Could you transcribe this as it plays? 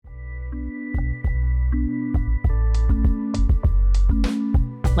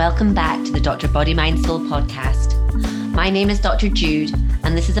Welcome back to the Dr. Body, Mind, Soul podcast. My name is Dr. Jude,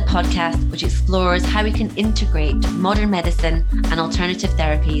 and this is a podcast which explores how we can integrate modern medicine and alternative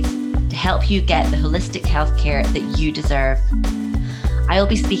therapies to help you get the holistic healthcare that you deserve. I will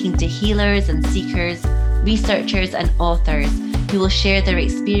be speaking to healers and seekers, researchers and authors who will share their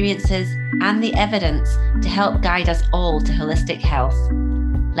experiences and the evidence to help guide us all to holistic health.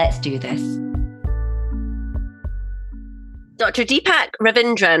 Let's do this. Dr. Deepak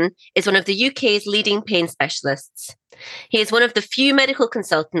Ravindran is one of the UK's leading pain specialists. He is one of the few medical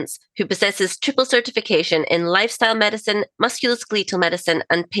consultants who possesses triple certification in lifestyle medicine, musculoskeletal medicine,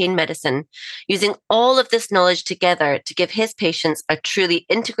 and pain medicine, using all of this knowledge together to give his patients a truly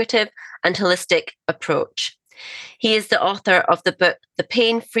integrative and holistic approach. He is the author of the book, The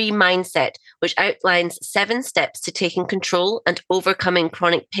Pain-Free Mindset, which outlines 7 steps to taking control and overcoming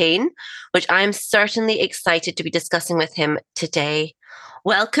chronic pain, which I am certainly excited to be discussing with him today.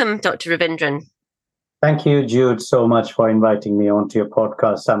 Welcome, Dr. Ravindran. Thank you, Jude, so much for inviting me onto your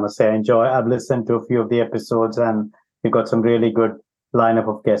podcast. I must say, I've listened to a few of the episodes and you've got some really good lineup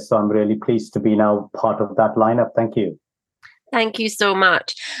of guests. So I'm really pleased to be now part of that lineup. Thank you. Thank you so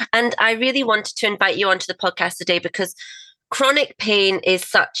much. And I really wanted to invite you onto the podcast today because chronic pain is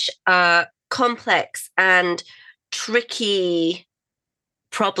such a complex and tricky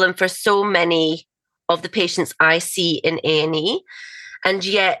problem for so many of the patients I see in A&E. And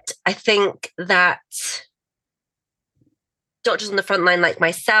yet I think that doctors on the front line like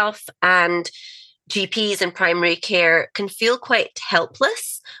myself and GPs in primary care can feel quite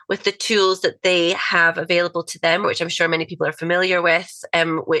helpless with the tools that they have available to them, which I'm sure many people are familiar with,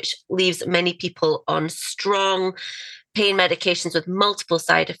 which leaves many people on strong pain medications with multiple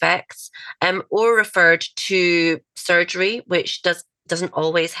side effects, or referred to surgery, which doesn't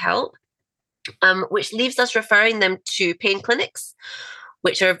always help, which leaves us referring them to pain clinics,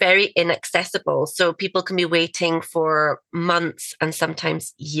 which are very inaccessible. So people can be waiting for months and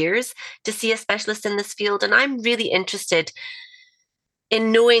sometimes years to see a specialist in this field. And I'm really interested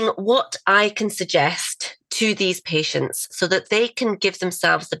in knowing what I can suggest to these patients so that they can give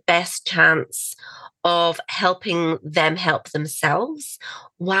themselves the best chance of helping them help themselves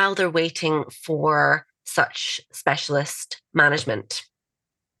while they're waiting for such specialist management.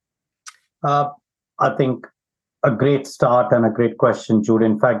 I think a great start and a great question, Jude.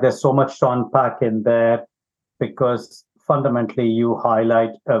 In fact, there's so much to unpack in there because fundamentally you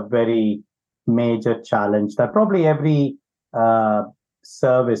highlight a very major challenge that probably every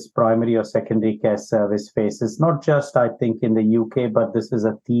service, primary or secondary care service faces, not just, I think, in the UK, but this is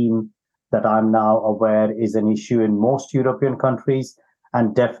a theme that I'm now aware is an issue in most European countries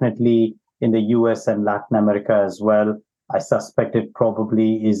and definitely in the US and Latin America as well. I suspect it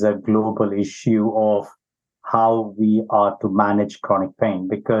probably is a global issue of how we are to manage chronic pain.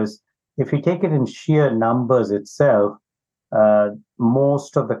 Because if you take it in sheer numbers itself,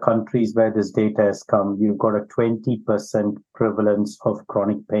 most of the countries where this data has come, you've got a 20% prevalence of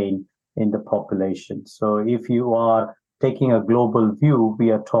chronic pain in the population. So if you are taking a global view,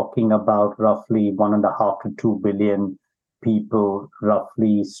 we are talking about roughly 1.5 to 2 billion people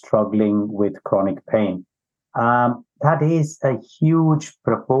roughly struggling with chronic pain. That is a huge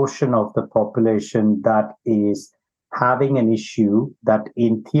proportion of the population that is having an issue that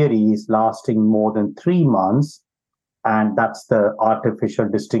in theory is lasting more than 3 months. And that's the artificial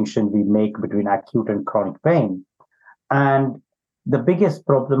distinction we make between acute and chronic pain. And the biggest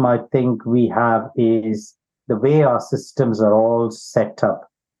problem I think we have is the way our systems are all set up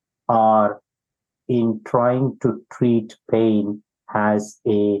are in trying to treat pain as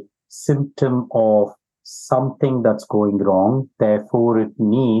a symptom of something that's going wrong. Therefore, it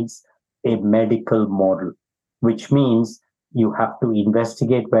needs a medical model, which means you have to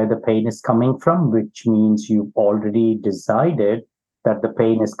investigate where the pain is coming from, which means you've already decided that the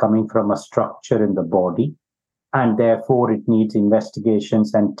pain is coming from a structure in the body, and therefore it needs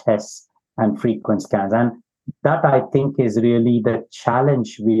investigations and tests and frequent scans. And that, I think, is really the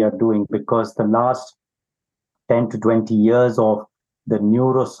challenge we are doing, because the last 10 to 20 years of the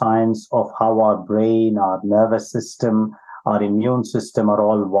neuroscience of how our brain, our nervous system, our immune system are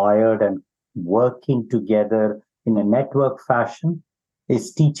all wired and working together in a network fashion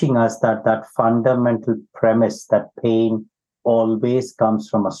is teaching us that that fundamental premise that pain always comes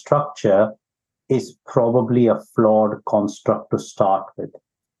from a structure is probably a flawed construct to start with.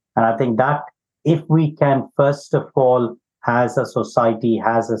 And I think that if we can, first of all, as a society,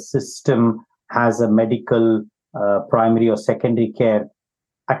 as a system, as a medical primary or secondary care,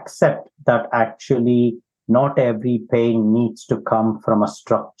 accept that actually not every pain needs to come from a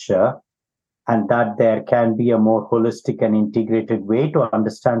structure, and that there can be a more holistic and integrated way to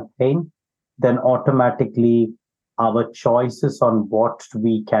understand pain, then automatically our choices on what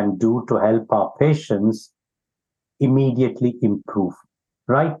we can do to help our patients immediately improve.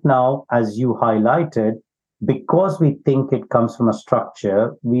 Right now, as you highlighted, because we think it comes from a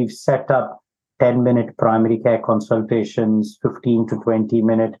structure, we've set up 10-minute primary care consultations, 15 to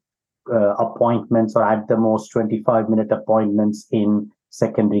 20-minute appointments, or at the most 25-minute appointments in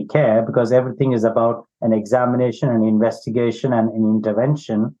secondary care, because everything is about an examination, an investigation, and an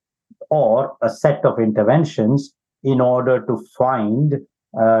intervention, or a set of interventions in order to find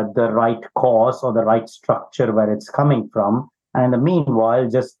the right cause or the right structure where it's coming from. And in the meanwhile,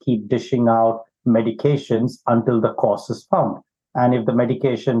 just keep dishing out medications until the cause is found. And if the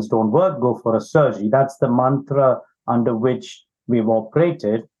medications don't work, go for a surgery. That's the mantra under which we've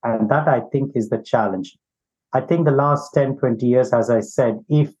operated. And that, I think, is the challenge. I think the last 10, 20 years, as I said,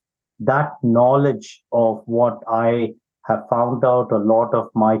 if that knowledge of what I have found out, a lot of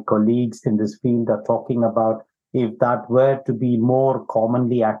my colleagues in this field are talking about, if that were to be more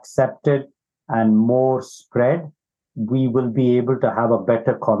commonly accepted and more spread, we will be able to have a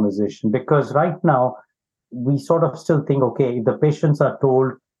better conversation. Because right now, we sort of still think, okay, if the patients are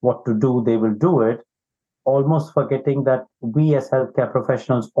told what to do, they will do it, almost forgetting that we as healthcare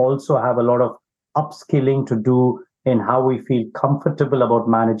professionals also have a lot of upskilling to do in how we feel comfortable about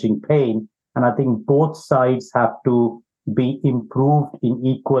managing pain. And I think both sides have to be improved in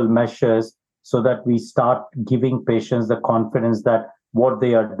equal measures so that we start giving patients the confidence that what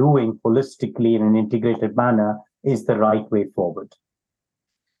they are doing holistically in an integrated manner is the right way forward.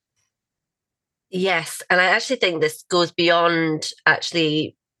 Yes, and I actually think this goes beyond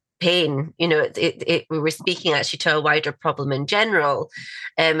actually pain. You know, we were speaking actually to a wider problem in general,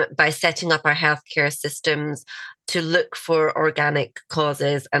 by setting up our healthcare systems to look for organic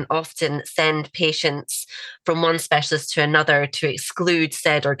causes and often send patients from one specialist to another to exclude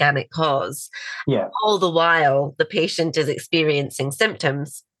said organic cause. Yeah. All the while, the patient is experiencing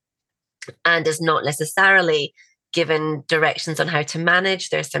symptoms and is not necessarily given directions on how to manage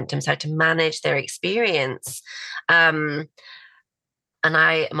their symptoms, how to manage their experience. And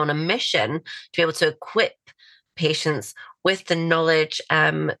I am on a mission to be able to equip patients with the knowledge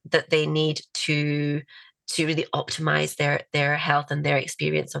that they need to really optimize their health and their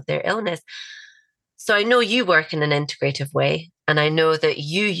experience of their illness. So I know you work in an integrative way, and I know that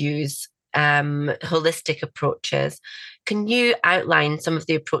you use holistic approaches. Can you outline some of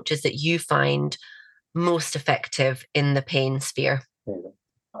the approaches that you find most effective in the pain sphere?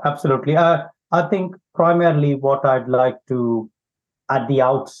 Absolutely. I think primarily what I'd like to, at the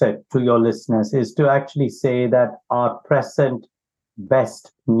outset to your listeners, is to actually say that our present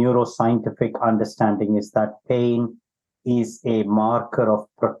best neuroscientific understanding is that pain is a marker of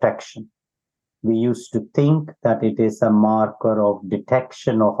protection. We used to think that it is a marker of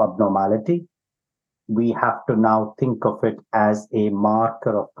detection of abnormality. We have to now think of it as a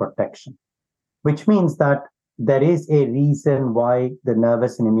marker of protection, which means that there is a reason why the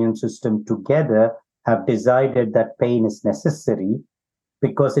nervous and immune system together have decided that pain is necessary,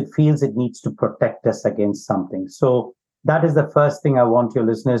 because it feels it needs to protect us against something. So that is the first thing I want your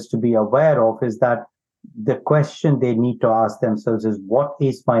listeners to be aware of, is that the question they need to ask themselves is, what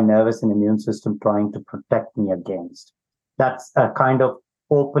is my nervous and immune system trying to protect me against? That's a kind of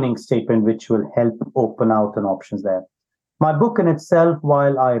opening statement which will help open out an options there. My book in itself,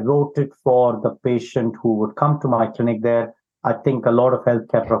 while I wrote it for the patient who would come to my clinic there, I think a lot of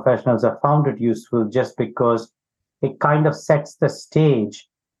healthcare professionals have found it useful just because it kind of sets the stage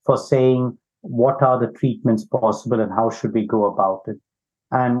for saying what are the treatments possible and how should we go about it.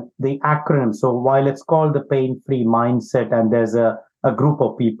 And the acronym, so while it's called the pain-free mindset, and there's a group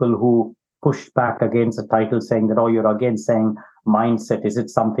of people who push back against the title saying that, oh, you're again saying mindset. Is it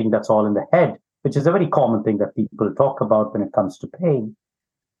something that's all in the head? Which is a very common thing that people talk about when it comes to pain.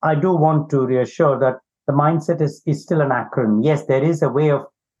 I do want to reassure that the mindset is still an acronym. Yes, there is a way of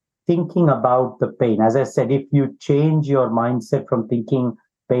thinking about the pain. As I said, if you change your mindset from thinking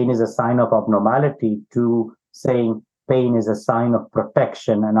pain is a sign of abnormality to saying pain is a sign of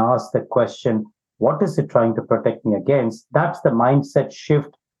protection, and ask the question, what is it trying to protect me against? That's the mindset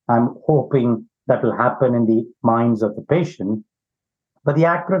shift I'm hoping that will happen in the minds of the patient. But the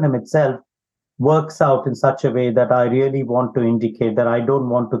acronym itself works out in such a way that I really want to indicate that I don't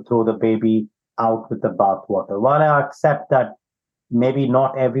want to throw the baby out with the bathwater. While I accept that maybe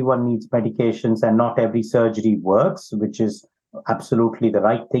not everyone needs medications and not every surgery works, which is absolutely the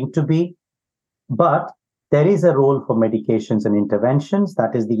right thing to be, but there is a role for medications and interventions.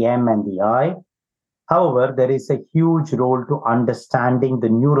 That is the M and the I. However, there is a huge role to understanding the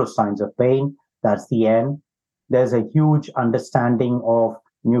neuroscience of pain, That's the N. There's a huge understanding of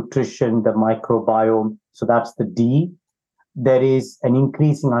nutrition, the microbiome. So that's the D. There is an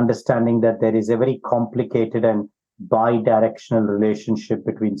increasing understanding that there is a very complicated and bi-directional relationship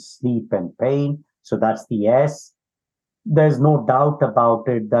between sleep and pain. So that's the S. There's no doubt about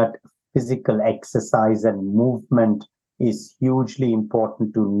it that physical exercise and movement is hugely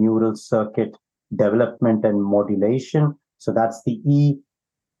important to neural circuit development and modulation. So that's the E.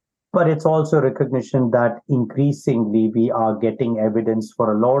 But it's also recognition that increasingly we are getting evidence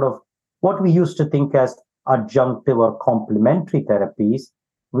for a lot of what we used to think as adjunctive or complementary therapies.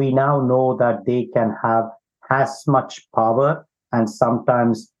 We now know that they can have as much power and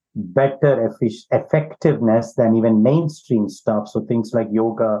sometimes better effectiveness than even mainstream stuff. So things like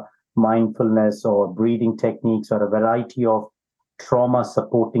yoga, mindfulness, or breathing techniques, or a variety of trauma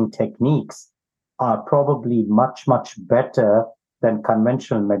supporting techniques are probably much, much better than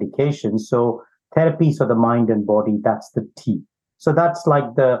conventional medication. So therapies for the mind and body, that's the T. So that's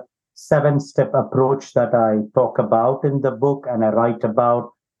like the 7-step approach that I talk about in the book and I write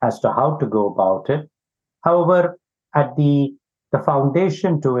about as to how to go about it. However, at the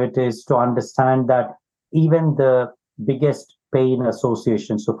foundation to it is to understand that even the biggest pain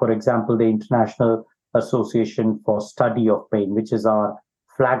association, so for example, the International Association for Study of Pain, which is our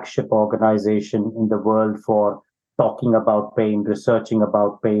flagship organization in the world for talking about pain, researching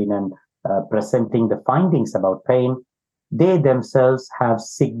about pain, and presenting the findings about pain, they themselves have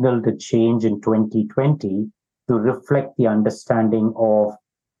signaled a change in 2020 to reflect the understanding of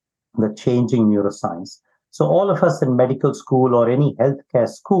the changing neuroscience. So all of us in medical school or any healthcare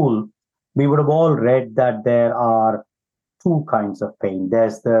school, we would have all read that there are two kinds of pain.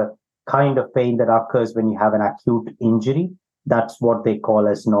 There's the kind of pain that occurs when you have an acute injury. That's what they call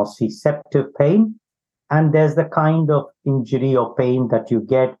as nociceptive pain. And there's the kind of injury or pain that you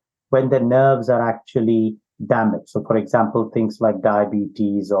get when the nerves are actually damaged. So, for example, things like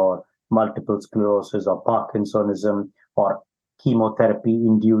diabetes or multiple sclerosis or Parkinsonism or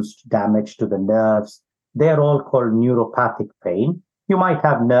chemotherapy-induced damage to the nerves, they're all called neuropathic pain. You might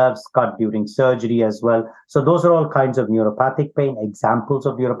have nerves cut during surgery as well. So those are all kinds of neuropathic pain, examples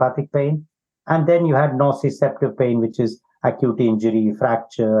of neuropathic pain. And then you had nociceptive pain, which is acute injury,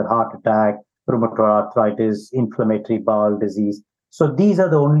 fracture, heart attack, rheumatoid arthritis, inflammatory bowel disease. So these are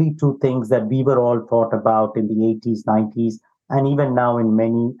the only two things that we were all taught about in the 80s, 90s, and even now in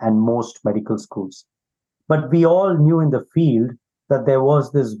many and most medical schools. But we all knew in the field that there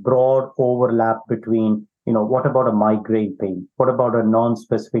was this broad overlap between, what about a migraine pain? What about a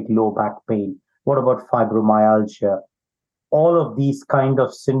non-specific low back pain? What about fibromyalgia? All of these kind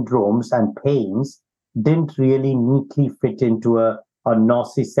of syndromes and pains didn't really neatly fit into a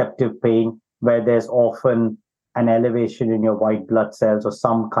nociceptive pain where there's often an elevation in your white blood cells or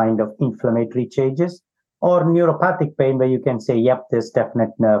some kind of inflammatory changes, or neuropathic pain where you can say, yep, there's definite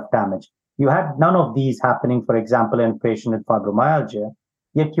nerve damage. You had none of these happening, for example, in a patient with fibromyalgia,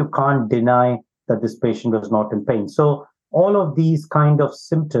 yet you can't deny that this patient was not in pain. So all of these kind of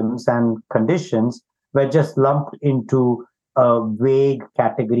symptoms and conditions were just lumped into a vague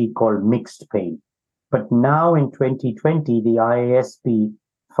category called mixed pain. But now in 2020, the IASP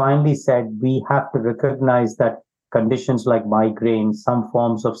finally said we have to recognize that conditions like migraine, some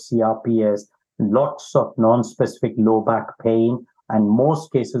forms of CRPS, lots of non-specific low back pain, and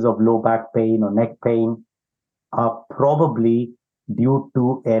most cases of low back pain or neck pain are probably due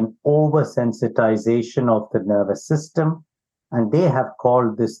to an oversensitization of the nervous system. And they have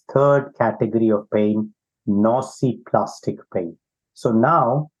called this third category of pain nociplastic pain. So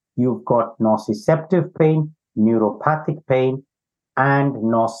now you've got nociceptive pain, neuropathic pain, and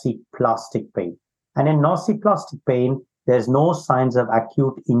nociplastic pain. And in nociplastic pain, there's no signs of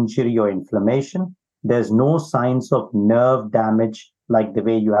acute injury or inflammation. There's no signs of nerve damage like the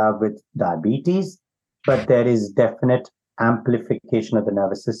way you have with diabetes, but there is definite amplification of the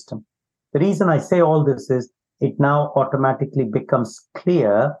nervous system. The reason I say all this is it now automatically becomes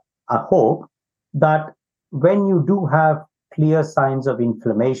clear, I hope, that when you do have clear signs of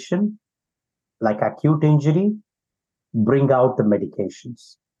inflammation, like acute injury, bring out the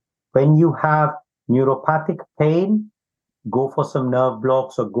medications. When you have neuropathic pain, go for some nerve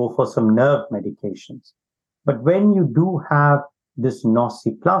blocks or go for some nerve medications. But when you do have this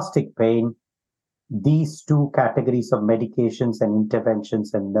nociplastic pain, these two categories of medications and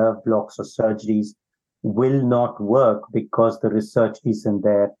interventions and nerve blocks or surgeries will not work because the research isn't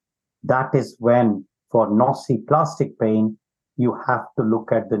there. That is when, for nociplastic pain, you have to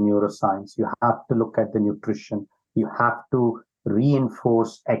look at the neuroscience, you have to look at the nutrition, you have to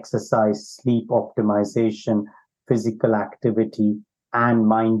reinforce exercise, sleep optimization, physical activity, and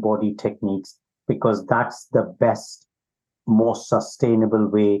mind-body techniques. because that's the best, most sustainable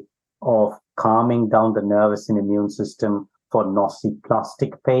way of calming down the nervous and immune system for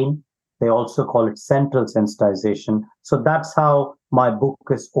nociplastic pain. They also call it central sensitization. So that's how my book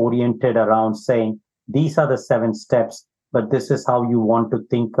is oriented around saying these are the 7 steps, but this is how you want to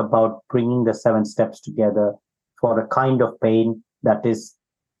think about bringing the 7 steps together for a kind of pain that is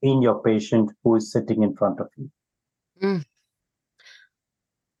in your patient who is sitting in front of you. Mm.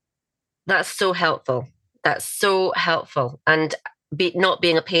 That's so helpful. That's so helpful. And not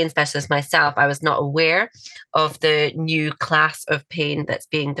being a pain specialist myself, I was not aware of the new class of pain that's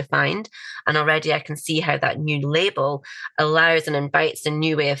being defined. And already I can see how that new label allows and invites a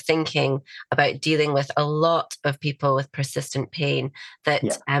new way of thinking about dealing with a lot of people with persistent pain that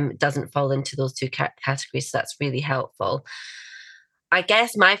doesn't fall into those 2 categories. So that's really helpful. I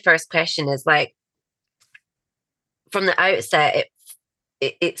guess my first question is, like, from the outset,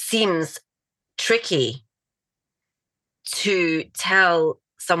 it seems tricky to tell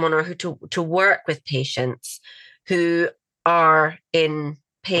someone or to work with patients who are in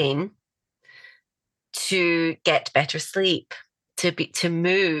pain to get better sleep, to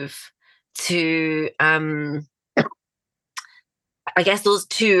move, to I guess those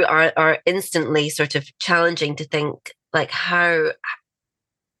 2 are instantly sort of challenging to think, like, how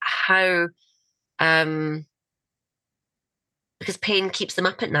because pain keeps them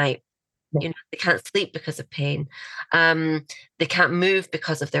up at night. You know, they can't sleep because of pain. They can't move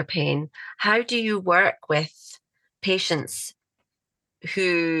because of their pain. How do you work with patients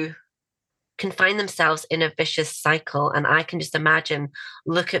who can find themselves in a vicious cycle? And I can just imagine,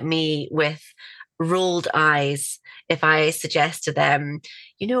 look at me with rolled eyes if I suggest to them,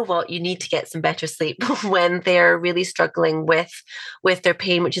 you know what, you need to get some better sleep when they're really struggling with their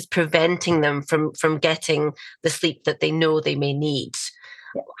pain, which is preventing them from getting the sleep that they know they may need.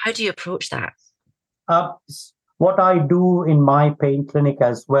 How do you approach that? What I do in my pain clinic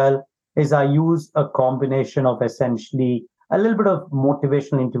as well is I use a combination of essentially a little bit of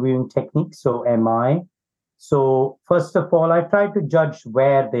motivational interviewing technique, so MI. So first of all, I try to judge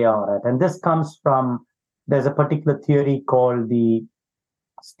where they are at. And this comes from, there's a particular theory called the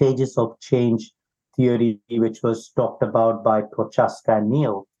stages of change theory, which was talked about by Prochaska and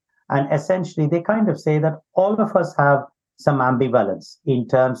Neal. And essentially, they kind of say that all of us have some ambivalence in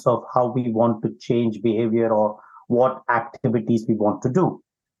terms of how we want to change behavior or what activities we want to do.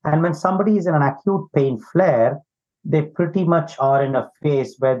 And when somebody is in an acute pain flare, they pretty much are in a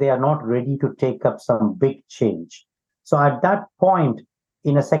phase where they are not ready to take up some big change. So at that point,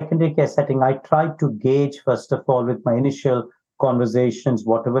 in a secondary care setting, I try to gauge, first of all, with my initial conversations,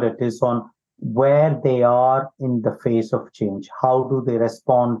 whatever it is, on where they are in the phase of change. How do they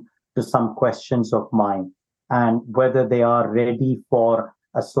respond to some questions of mine? And whether they are ready for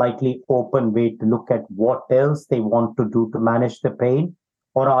a slightly open way to look at what else they want to do to manage the pain,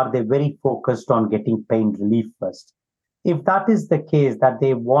 or are they very focused on getting pain relief first? If that is the case, that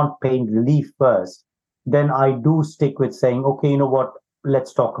they want pain relief first, then I do stick with saying, okay, you know what,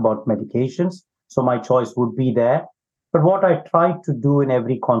 let's talk about medications. So my choice would be there. But what I try to do in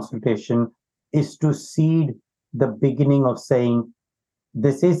every consultation is to seed the beginning of saying,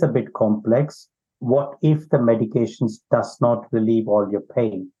 this is a bit complex. What if the medications does not relieve all your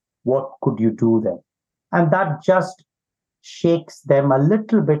pain? What could you do then? And that just shakes them a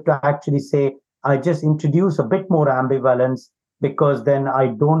little bit to actually say, I just introduce a bit more ambivalence, because then I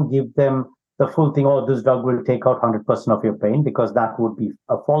don't give them the full thing, oh, this drug will take out 100% of your pain, because that would be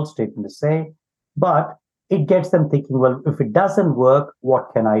a false statement to say. But it gets them thinking, well, if it doesn't work, what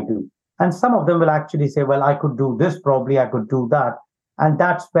can I do? And some of them will actually say, well, I could do this, probably I could do that. And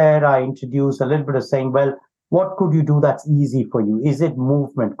that's where I introduce a little bit of saying, well, what could you do that's easy for you? Is it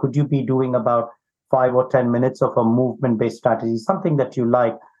movement? Could you be doing about 5 or 10 minutes of a movement-based strategy, something that you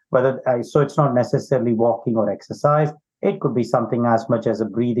like? So it's not necessarily walking or exercise. It could be something as much as a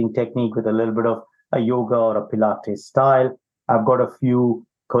breathing technique with a little bit of a yoga or a Pilates style. I've got a few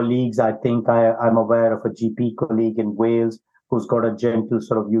colleagues. I think I'm aware of a GP colleague in Wales who's got a gentle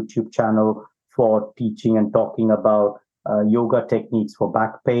sort of YouTube channel for teaching and talking about yoga techniques for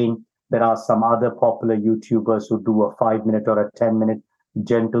back pain. There are some other popular YouTubers who do a 5-minute or a 10-minute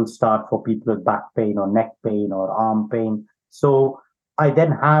gentle start for people with back pain or neck pain or arm pain. So I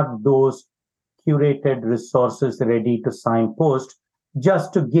then have those curated resources ready to signpost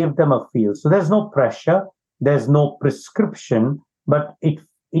just to give them a feel. So there's no pressure, there's no prescription, but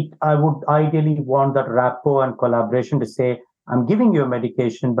I would ideally want that rapport and collaboration to say, I'm giving you a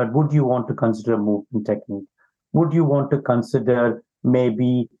medication, but would you want to consider a movement technique? Would you want to consider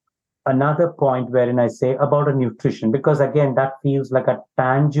maybe another point wherein I say about a nutrition, because again, that feels like a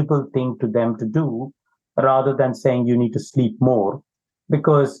tangible thing to them to do rather than saying you need to sleep more.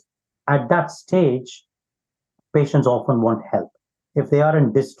 Because at that stage, patients often want help. If they are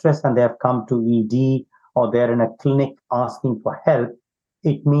in distress and they have come to ED or they're in a clinic asking for help,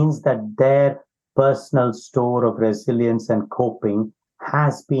 it means that their personal store of resilience and coping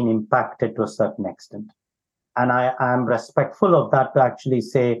has been impacted to a certain extent. And I am respectful of that to actually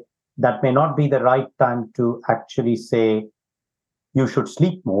say that may not be the right time to actually say you should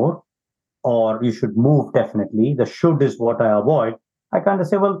sleep more or you should move definitely. The should is what I avoid. I kind of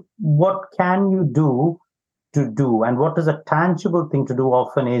say, well, what can you do to do? And what is a tangible thing to do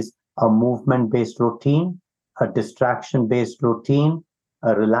often is a movement based routine, a distraction based routine,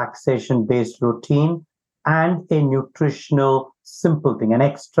 a relaxation based routine, and a nutritional simple thing, an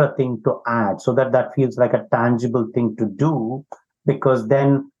extra thing to add so that that feels like a tangible thing to do, because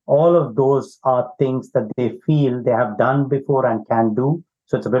then all of those are things that they feel they have done before and can do.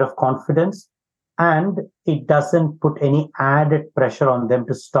 So it's a bit of confidence, and it doesn't put any added pressure on them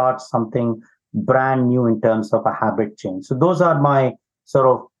to start something brand new in terms of a habit change. So those are my sort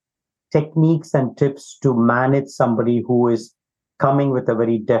of techniques and tips to manage somebody who is coming with a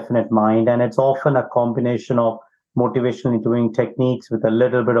very definite mind. And it's often a combination of motivational interviewing techniques with a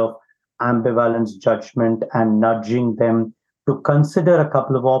little bit of ambivalence judgment and nudging them to consider a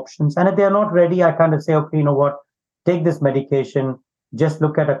couple of options. And if they're not ready, I kind of say, okay, you know what, take this medication, just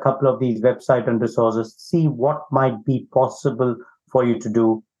look at a couple of these websites and resources, see what might be possible for you to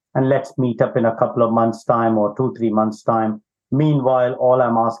do. And let's meet up in a couple of months' time or 2, 3 months' time. Meanwhile, all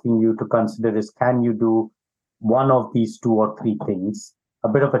I'm asking you to consider is can you do one of these 2 or 3 things, a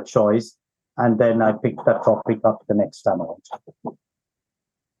bit of a choice, and then I pick that topic up the next time around.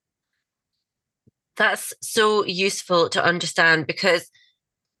 That's so useful to understand because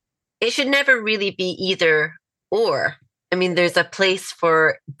it should never really be either or. I mean, there's a place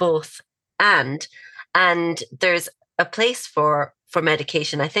for both and there's a place for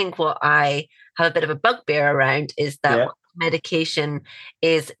medication. I think what I have a bit of a bugbear around is that medication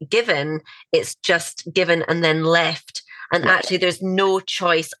is given, it's just given and then left. And actually, there's no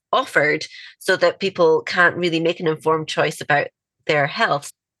choice offered so that people can't really make an informed choice about their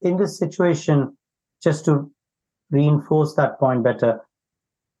health. In this situation, just to reinforce that point better,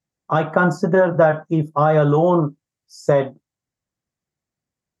 I consider that if I alone said,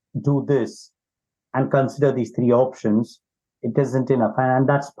 do this and consider these 3 options, it isn't enough. And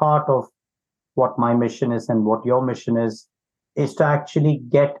that's part of what my mission is and what your mission is to actually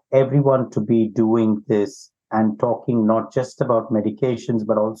get everyone to be doing this and talking not just about medications,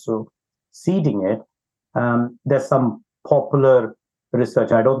 but also seeding it. There's some popular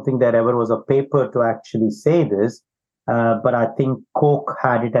research. I don't think there ever was a paper to actually say this, but I think Coke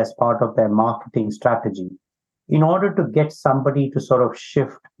had it as part of their marketing strategy. In order to get somebody to sort of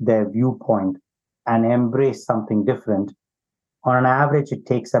shift their viewpoint and embrace something different, on an average, it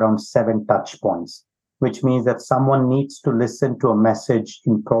takes around 7 touch points, which means that someone needs to listen to a message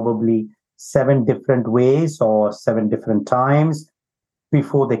in probably 7 different ways or 7 different times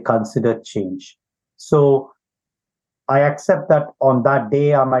before they consider change. So I accept that on that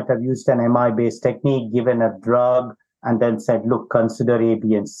day, I might have used an MI-based technique, given a drug, and then said, look, consider A,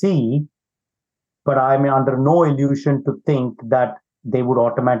 B, and C. But I'm under no illusion to think that they would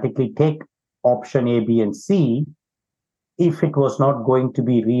automatically take option A, B, and C if it was not going to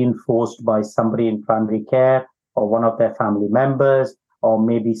be reinforced by somebody in primary care or one of their family members or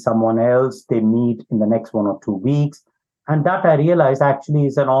maybe someone else they meet in the next 1 or 2 weeks. And that I realize actually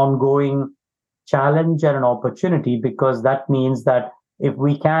is an ongoing challenge and an opportunity, because that means that if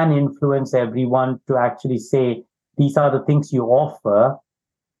we can influence everyone to actually say, these are the things you offer,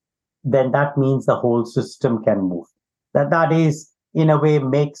 then that means the whole system can move. That is, in a way,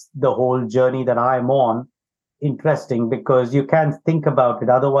 makes the whole journey that I'm on interesting, because you can't think about it.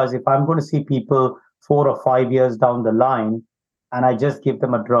 Otherwise, if I'm going to see people 4 or 5 years down the line and I just give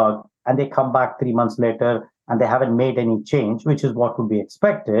them a drug and they come back 3 months later and they haven't made any change, which is what would be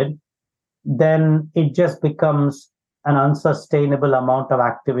expected, then it just becomes an unsustainable amount of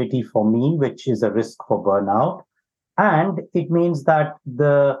activity for me, which is a risk for burnout. And it means that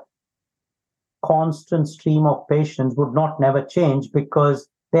the constant stream of patients would not never change because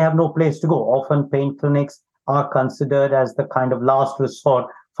they have no place to go. Often pain clinics are considered as the kind of last resort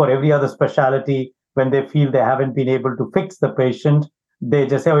for every other specialty. When they feel they haven't been able to fix the patient, they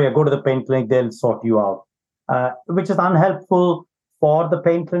just say, oh yeah, go to the pain clinic, they'll sort you out, which is unhelpful for the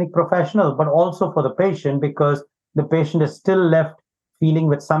pain clinic professional, but also for the patient, because the patient is still left feeling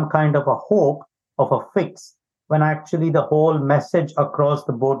with some kind of a hope of a fix, when actually the whole message across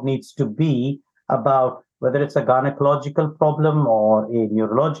the board needs to be about whether it's a gynecological problem or a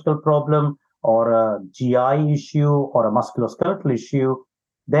neurological problem or a GI issue or a musculoskeletal issue.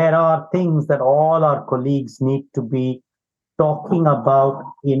 There are things that all our colleagues need to be talking about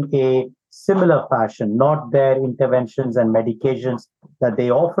in a similar fashion, not their interventions and medications that they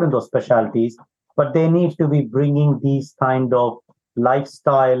offer in those specialties, but they need to be bringing these kind of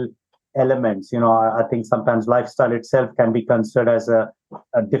lifestyle elements. I think sometimes lifestyle itself can be considered as a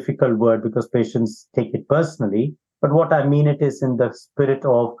difficult word because patients take it personally. But what I mean it is in the spirit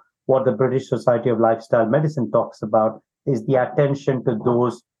of what the British Society of Lifestyle Medicine talks about is the attention to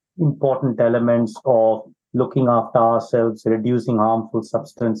those important elements of looking after ourselves, reducing harmful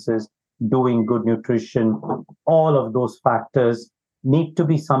substances, doing good nutrition. All of those factors need to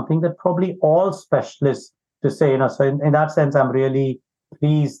be something that probably all specialists to say. So in that sense, I'm really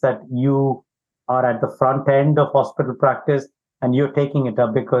pleased that you are at the front end of hospital practice and you're taking it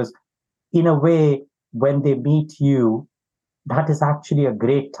up, because in a way, when they meet you, that is actually a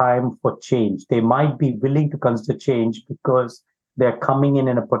great time for change. They might be willing to consider change because they're coming in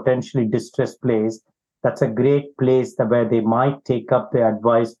a potentially distressed place. That's a great place where they might take up the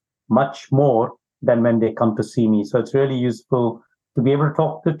advice much more than when they come to see me. So it's really useful to be able to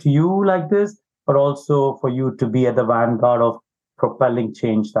talk to you like this, but also for you to be at the vanguard of propelling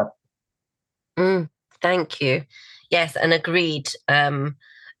change. Thank you. Yes, and agreed.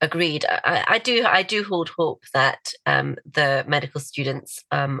 Agreed. I do hold hope that the medical students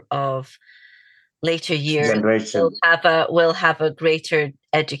of later years will have a greater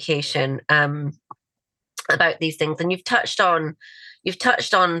education about these things. And you've touched on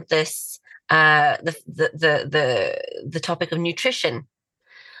this the topic of nutrition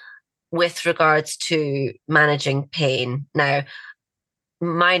with regards to managing pain. Now,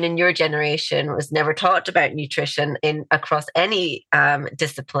 mine and your generation was never taught about nutrition across any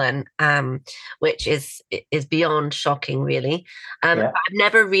discipline, which is beyond shocking, really. I've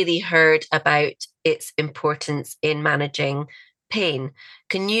never really heard about its importance in managing pain.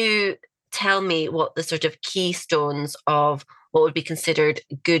 Can you tell me what the sort of keystones of what would be considered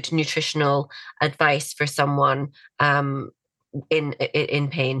good nutritional advice for someone in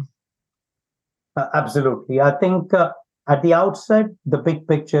pain? Absolutely. I think at the outset, the big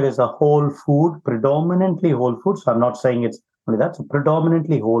picture is a whole food, predominantly whole food. So I'm not saying it's only that. So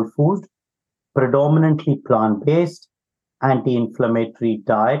predominantly whole food, predominantly plant-based, anti-inflammatory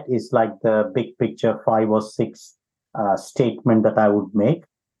diet is like the big picture 5 or 6 statement that I would make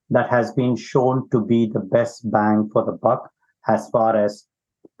that has been shown to be the best bang for the buck as far as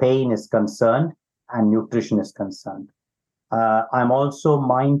pain is concerned and nutrition is concerned. I'm also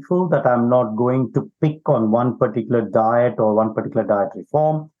mindful that I'm not going to pick on one particular diet or one particular dietary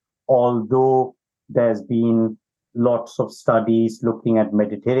form, although there's been lots of studies looking at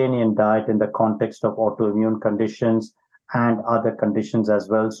Mediterranean diet in the context of autoimmune conditions and other conditions as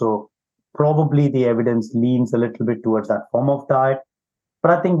well. So probably the evidence leans a little bit towards that form of diet.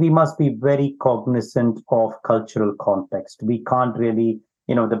 But I think we must be very cognizant of cultural context. We can't really,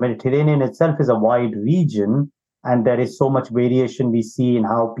 the Mediterranean itself is a wide region, and there is so much variation we see in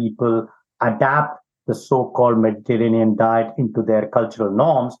how people adapt the so-called Mediterranean diet into their cultural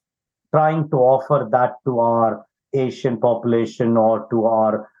norms. Trying to offer that to our Asian population or to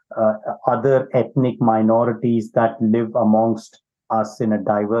our other ethnic minorities that live amongst us in a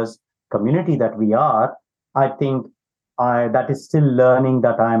diverse community that we are, I think that is still learning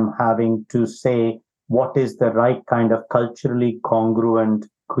that I'm having to say what is the right kind of culturally congruent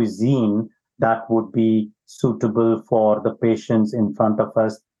cuisine that would be suitable for the patients in front of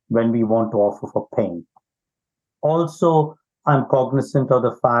us when we want to offer for pain. Also, I'm cognizant of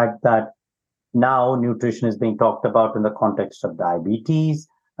the fact that now nutrition is being talked about in the context of diabetes,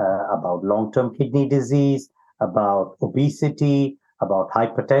 about long-term kidney disease, about obesity, about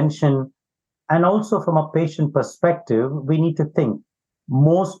hypertension. And also from a patient perspective, we need to think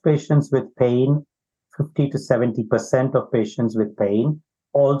most patients with pain, 50 to 70% of patients with pain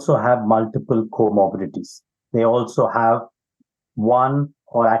also have multiple comorbidities. They also have one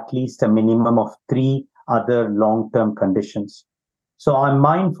or at least a minimum of 3 other long-term conditions. So I'm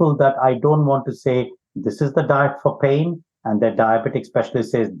mindful that I don't want to say, this is the diet for pain, and their diabetic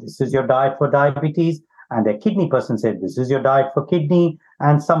specialist says, this is your diet for diabetes, and their kidney person said, this is your diet for kidney,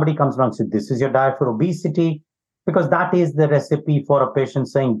 and somebody comes along and says, this is your diet for obesity, because that is the recipe for a patient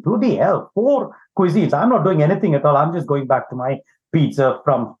saying, bloody hell, 4 cuisines. I'm not doing anything at all. I'm just going back to my pizza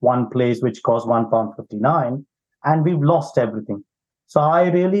from one place, which costs £1.59, and we've lost everything. So I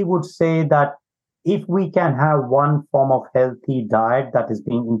really would say that if we can have one form of healthy diet that is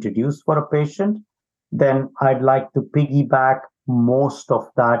being introduced for a patient, then I'd like to piggyback most of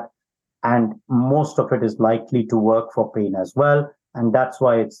that, and most of it is likely to work for pain as well. And that's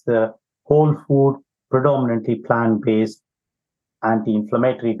why it's the whole food, predominantly plant based, anti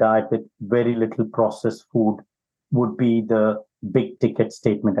inflammatory diet with very little processed food would be the big ticket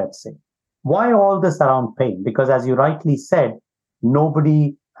statement, I'd say. Why all this around pain? Because as you rightly said,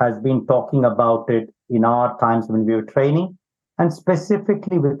 nobody has been talking about it in our times when we were training. And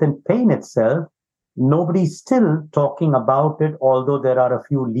specifically within pain itself, nobody's still talking about it, although there are a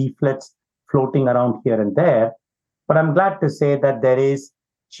few leaflets floating around here and there. But I'm glad to say that there is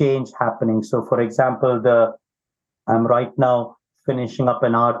change happening. So, for example, I'm right now finishing up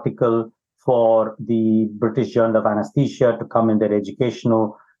an article for the British Journal of Anesthesia to come in their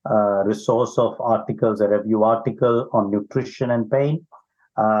educational resource of articles, a review article on nutrition and pain.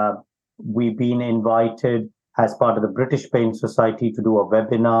 Uh, we've been invited as part of the British Pain Society to do a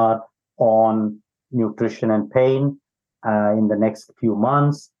webinar on nutrition and pain in the next few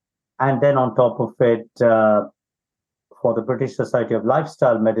months. And then on top of it, for the British Society of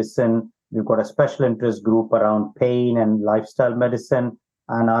Lifestyle Medicine, we've got a special interest group around pain and lifestyle medicine.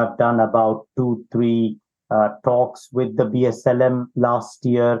 And I've done about 2, 3 talks with the BSLM last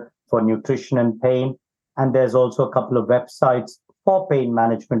year for nutrition and pain. And there's also a couple of websites for pain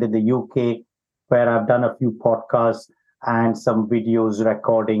management in the UK, where I've done a few podcasts and some videos,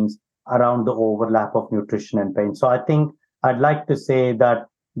 recordings around the overlap of nutrition and pain. So I think I'd like to say that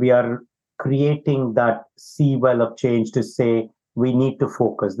we are creating that sea well of change to say we need to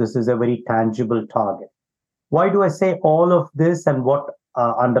focus. This is a very tangible target. Why do I say all of this and what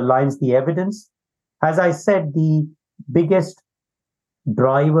underlines the evidence? As I said, the biggest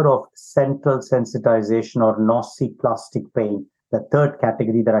driver of central sensitization or nociplastic pain, the third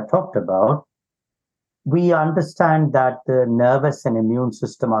category that I talked about, we understand that the nervous and immune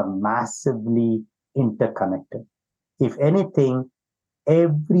system are massively interconnected. If anything,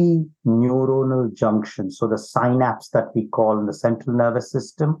 every neuronal junction, so the synapse that we call in the central nervous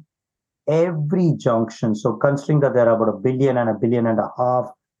system, every junction, so considering that there are about 1 billion and 1.5 billion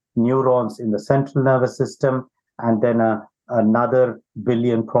neurons in the central nervous system, and then another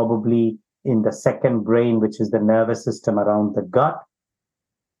billion probably in the second brain, which is the nervous system around the gut,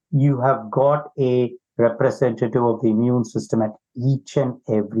 you have got a representative of the immune system at each and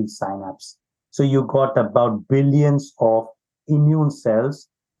every synapse. So you got about billions of immune cells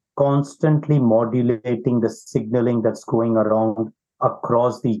constantly modulating the signaling that's going around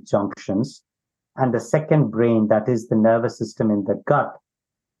across these junctions. And the second brain, that is the nervous system in the gut,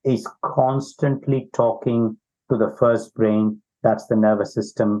 is constantly talking to the first brain, that's the nervous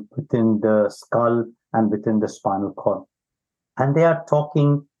system within the skull and within the spinal cord. And they are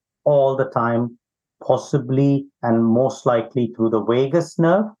talking all the time, possibly and most likely through the vagus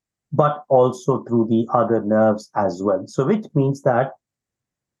nerve, but also through the other nerves as well. So, which means that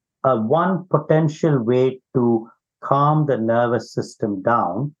one potential way to calm the nervous system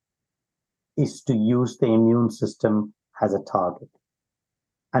down is to use the immune system as a target.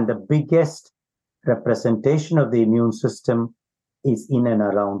 And the biggest representation of the immune system is in and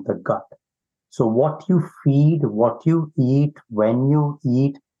around the gut. So, what you feed, what you eat, when you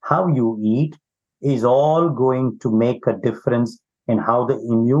eat, how you eat is all going to make a difference in how the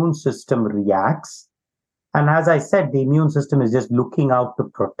immune system reacts. And as I said, the immune system is just looking out to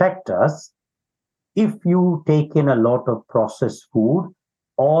protect us. If you take in a lot of processed food,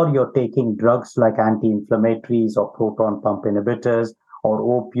 or you're taking drugs like anti-inflammatories or proton pump inhibitors or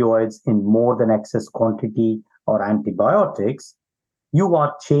opioids in more than excess quantity or antibiotics, you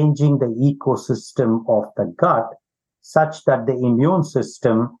are changing the ecosystem of the gut such that the immune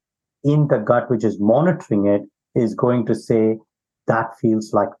system in the gut, which is monitoring it, is going to say, that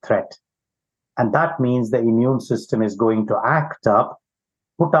feels like threat. And that means the immune system is going to act up,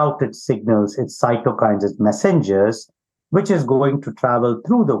 put out its signals, its cytokines, its messengers, which is going to travel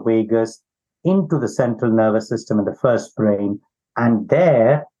through the vagus into the central nervous system in the first brain. And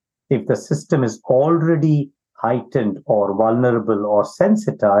there, if the system is already heightened or vulnerable or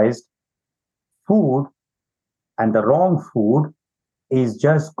sensitized, food and the wrong food is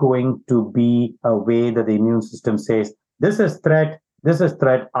just going to be a way that the immune system says, this is threat,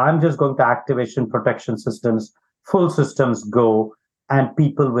 I'm just going to activation protection systems, full systems go, and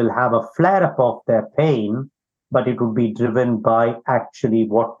people will have a flare up of their pain, but it would be driven by actually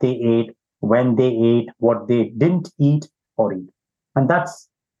what they ate, when they ate, what they didn't eat or eat. And that's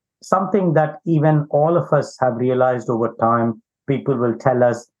something that even all of us have realized over time. People will tell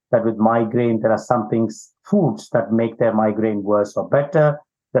us that with migraine, there are some things, foods that make their migraine worse or better.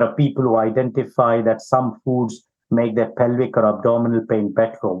 There are people who identify that some foods make their pelvic or abdominal pain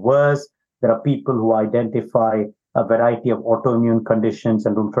better or worse. There are people who identify a variety of autoimmune conditions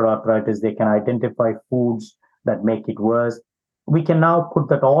and rheumatoid arthritis. They can identify foods that make it worse. We can now put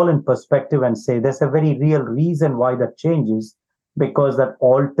that all in perspective and say there's a very real reason why that changes, because that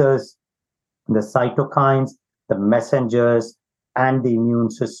alters the cytokines, the messengers, and the immune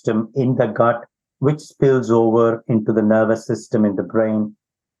system in the gut, which spills over into the nervous system in the brain,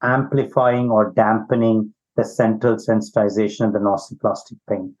 amplifying or dampening the central sensitization and the nociplastic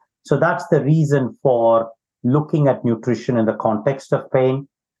pain. So that's the reason for looking at nutrition in the context of pain.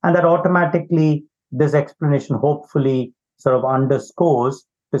 And that automatically, this explanation hopefully sort of underscores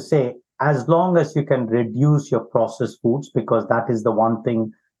to say, as long as you can reduce your processed foods, because that is the one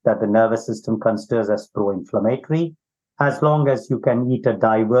thing that the nervous system considers as pro-inflammatory, as long as you can eat a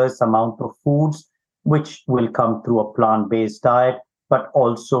diverse amount of foods, which will come through a plant-based diet, but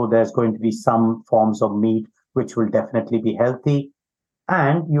also there's going to be some forms of meat, which will definitely be healthy.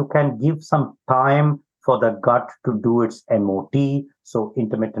 And you can give some time for the gut to do its MOT, so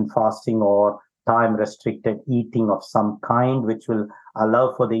intermittent fasting or time restricted eating of some kind, which will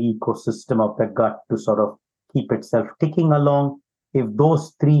allow for the ecosystem of the gut to sort of keep itself ticking along. If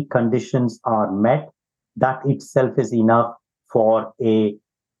those three conditions are met, that itself is enough for a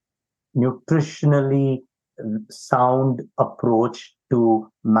nutritionally sound approach to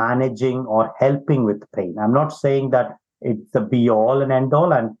managing or helping with pain. I'm not saying that it's the be all and end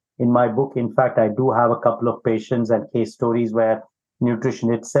all. And in my book, in fact, I do have a couple of patients and case stories where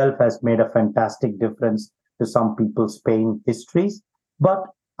nutrition itself has made a fantastic difference to some people's pain histories. But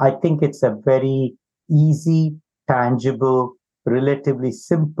I think it's a very easy, tangible, relatively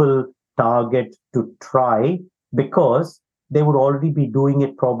simple target to try, because they would already be doing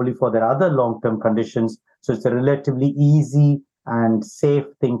it probably for their other long-term conditions. So it's a relatively easy and safe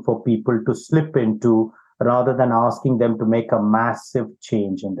thing for people to slip into, rather than asking them to make a massive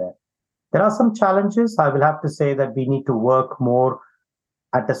change in there. There are some challenges. I will have to say that we need to work more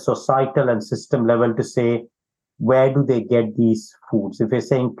at a societal and system level to say, where do they get these foods? If we're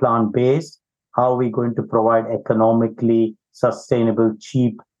saying plant-based, how are we going to provide economically sustainable,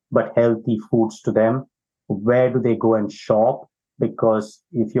 cheap, but healthy foods to them? Where do they go and shop? Because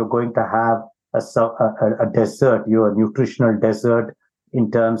if you're going to have a dessert, you're a nutritional desert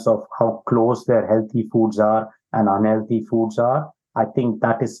in terms of how close their healthy foods are and unhealthy foods are, I think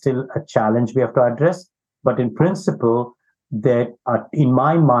that is still a challenge we have to address. But in principle, that are, in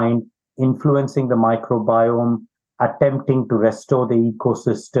my mind, influencing the microbiome, attempting to restore the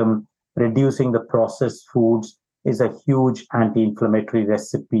ecosystem, reducing the processed foods is a huge anti-inflammatory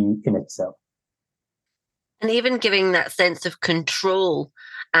recipe in itself. And even giving that sense of control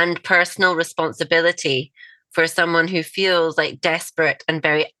and personal responsibility for someone who feels like desperate and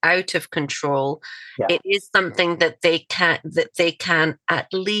very out of control, it is something that they can at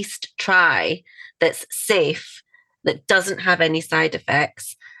least try, that's safe, that doesn't have any side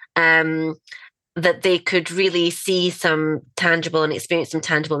effects, that they could really see some tangible and experience some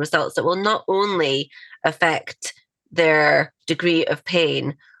tangible results that will not only affect their degree of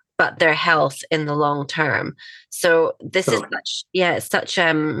pain, but their health in the long term. So this is such, it's such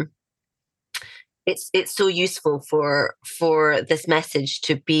it's so useful for this message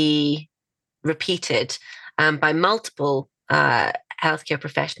to be repeated by multiple healthcare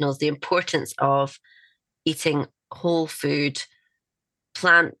professionals, the importance of eating whole food,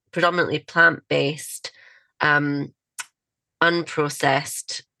 predominantly plant-based,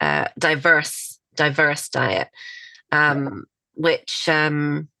 unprocessed, diverse diet, which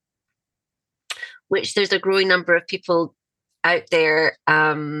there's a growing number of people out there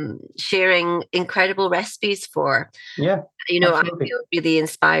sharing incredible recipes for. Yeah, absolutely. I feel really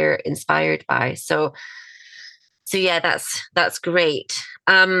inspired by. So yeah, that's great.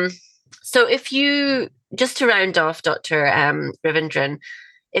 So if you, just to round off, Dr. Ravindran,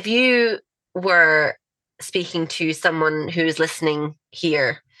 if you were speaking to someone who's listening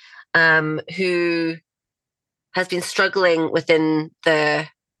here, who has been struggling within the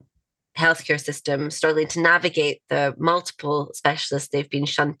healthcare system, struggling to navigate the multiple specialists they've been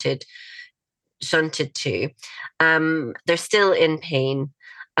shunted to, they're still in pain.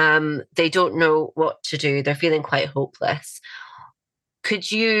 They don't know what to do. They're feeling quite hopeless. Could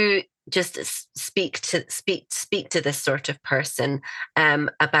you just speak to this sort of person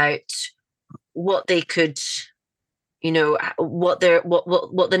about what they could, what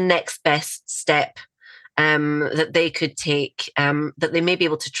the next best step that they could take, that they may be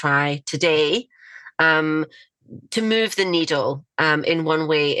able to try today, to move the needle in one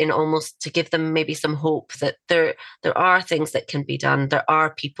way, in almost to give them maybe some hope that there are things that can be done. There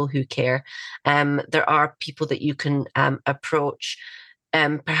are people who care. There are people that you can approach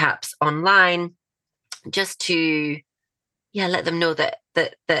perhaps online, just to let them know that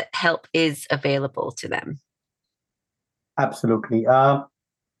help is available to them. Absolutely.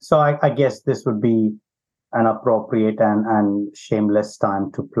 So I guess this would be an appropriate and shameless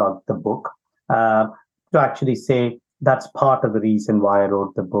time to plug the book. To actually say that's part of the reason why I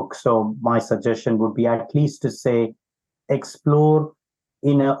wrote the book. So my suggestion would be at least to say, explore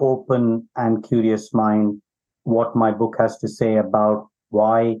in an open and curious mind what my book has to say about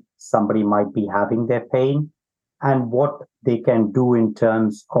why somebody might be having their pain and what they can do in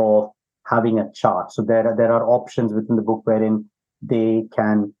terms of having a chart. So there are options within the book wherein they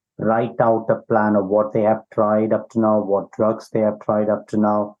can write out a plan of what they have tried up to now, what drugs they have tried up to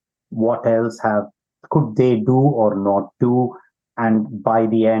now, what else could they do or not do. And by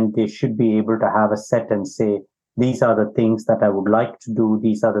the end, they should be able to have a set and say, these are the things that I would like to do.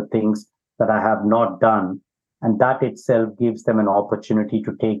 These are the things that I have not done. And that itself gives them an opportunity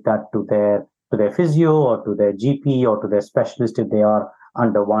to take that to their physio or to their GP or to their specialist if they are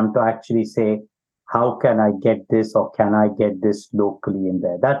under one, to actually say, how can I get this or can I get this locally in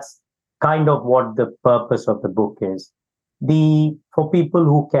there? That's kind of what the purpose of the book is. For people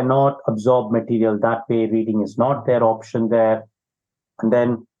who cannot absorb material that way, reading is not their option there. And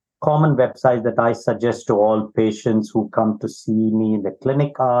then common websites that I suggest to all patients who come to see me in the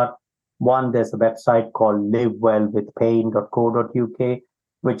clinic are, one, there's a website called livewellwithpain.co.uk,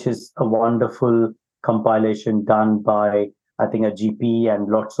 which is a wonderful compilation done by, I think, a GP and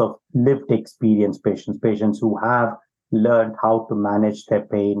lots of lived experience patients who have learned how to manage their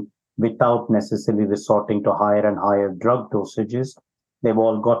pain without necessarily resorting to higher and higher drug dosages. They've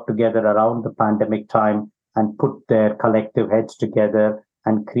all got together around the pandemic time and put their collective heads together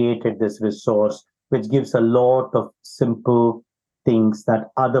and created this resource, which gives a lot of simple things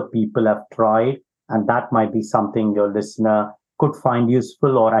that other people have tried. And that might be something your listener could find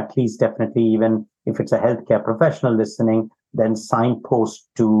useful, or at least definitely, even if it's a healthcare professional listening, then signpost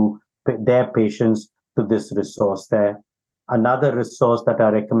to their patients to this resource there. Another resource that I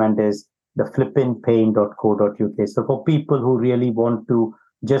recommend is the flippinpain.co.uk. So for people who really want to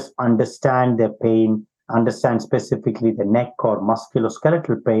just understand their pain, understand specifically the neck or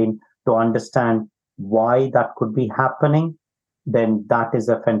musculoskeletal pain, to understand why that could be happening, then that is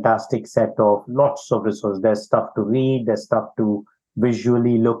a fantastic set of lots of resources. There's stuff to read, there's stuff to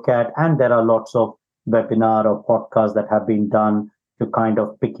visually look at, and there are lots of webinar or podcasts that have been done to kind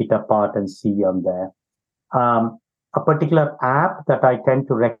of pick it apart and see on there. A particular app that I tend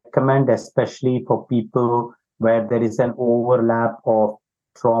to recommend, especially for people where there is an overlap of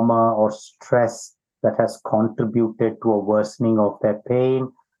trauma or stress that has contributed to a worsening of their pain.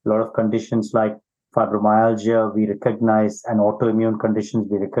 A lot of conditions like fibromyalgia, we recognize, and autoimmune conditions,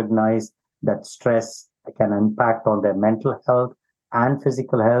 we recognize that stress can impact on their mental health and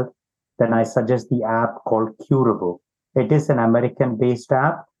physical health. Then I suggest the app called Curable. It is an American-based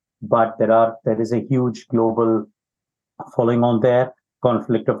app, but there is a huge global following on there.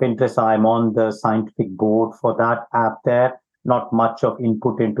 Conflict of interest, I'm on the scientific board for that app there. Not much of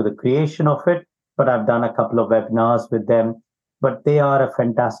input into the creation of it, but I've done a couple of webinars with them. But they are a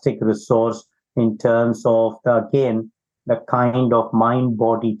fantastic resource in terms of, again, the kind of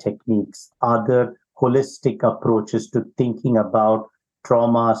mind-body techniques, other holistic approaches to thinking about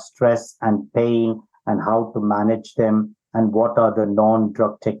trauma, stress, and pain, and how to manage them, and what are the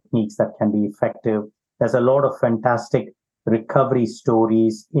non-drug techniques that can be effective. There's a lot of fantastic recovery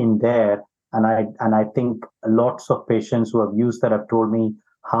stories in there. And I think lots of patients who have used that have told me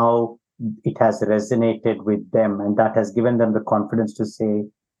how it has resonated with them. And that has given them the confidence to say,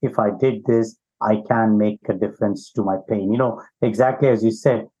 if I did this, I can make a difference to my pain. Exactly as you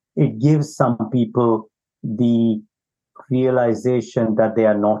said, it gives some people the realization that they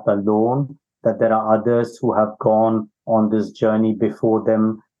are not alone, that there are others who have gone on this journey before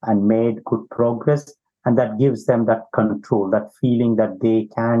them and made good progress. And that gives them that control, that feeling that they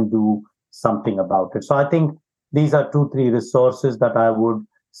can do something about it. So I think these are 2-3 resources that I would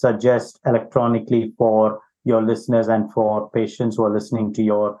suggest electronically for your listeners and for patients who are listening to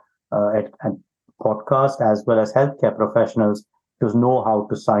your podcast, as well as healthcare professionals, to know how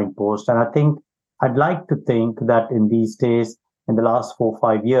to signpost. And I think I'd like to think that in these days, in the last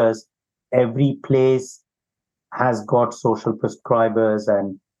 4-5 years, every place has got social prescribers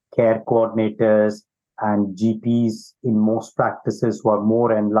and care coordinators and GPs in most practices who are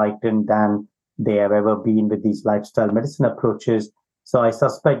more enlightened than they have ever been with these lifestyle medicine approaches. So I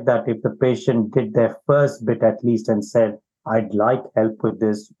suspect that if the patient did their first bit at least and said, I'd like help with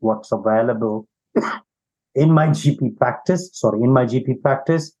this, what's available in my GP practice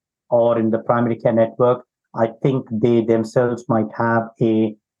or in the primary care network, I think they themselves might have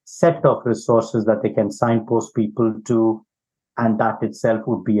a set of resources that they can signpost people to, and that itself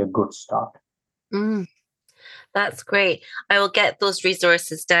would be a good start. That's great. I will get those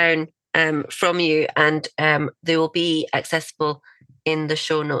resources down from you, and they will be accessible in the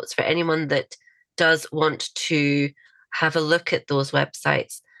show notes for anyone that does want to have a look at those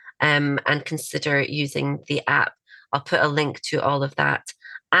websites and consider using the app. I'll put a link to all of that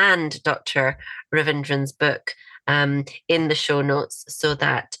and Dr. Ravindran's book in the show notes so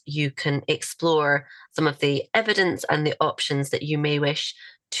that you can explore some of the evidence and the options that you may wish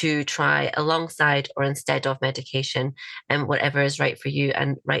to try alongside or instead of medication, and whatever is right for you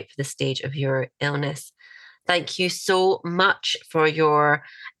and right for the stage of your illness. Thank you so much for your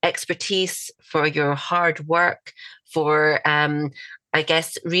expertise, for your hard work, for, I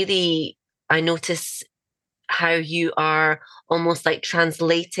guess, really, I notice how you are almost like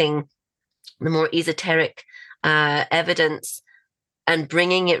translating the more esoteric evidence and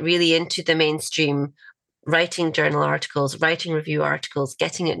bringing it really into the mainstream, writing journal articles, writing review articles,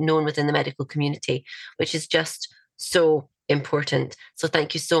 getting it known within the medical community, which is just so important. So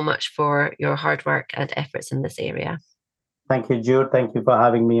thank you so much for your hard work and efforts in this area. Thank you, Jude. Thank you for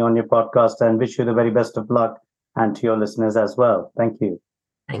having me on your podcast, and wish you the very best of luck, and to your listeners as well. Thank you.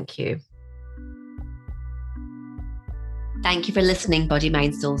 Thank you. Thank you for listening, Body,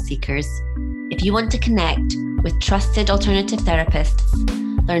 Mind, Soul Seekers. If you want to connect with trusted alternative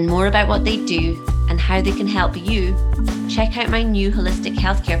therapists, learn more about what they do and how they can help you, check out my new holistic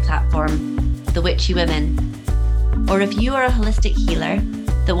healthcare platform, The Witchy Women. Or if you are a holistic healer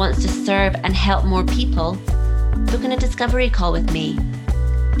that wants to serve and help more people, book in a discovery call with me.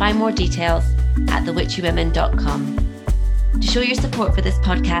 Find more details at thewitchywomen.com. To show your support for this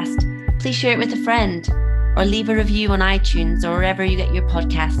podcast, please share it with a friend or leave a review on iTunes or wherever you get your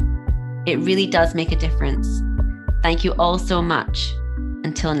podcasts. It really does make a difference. Thank you all so much.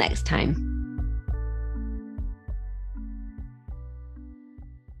 Until next time.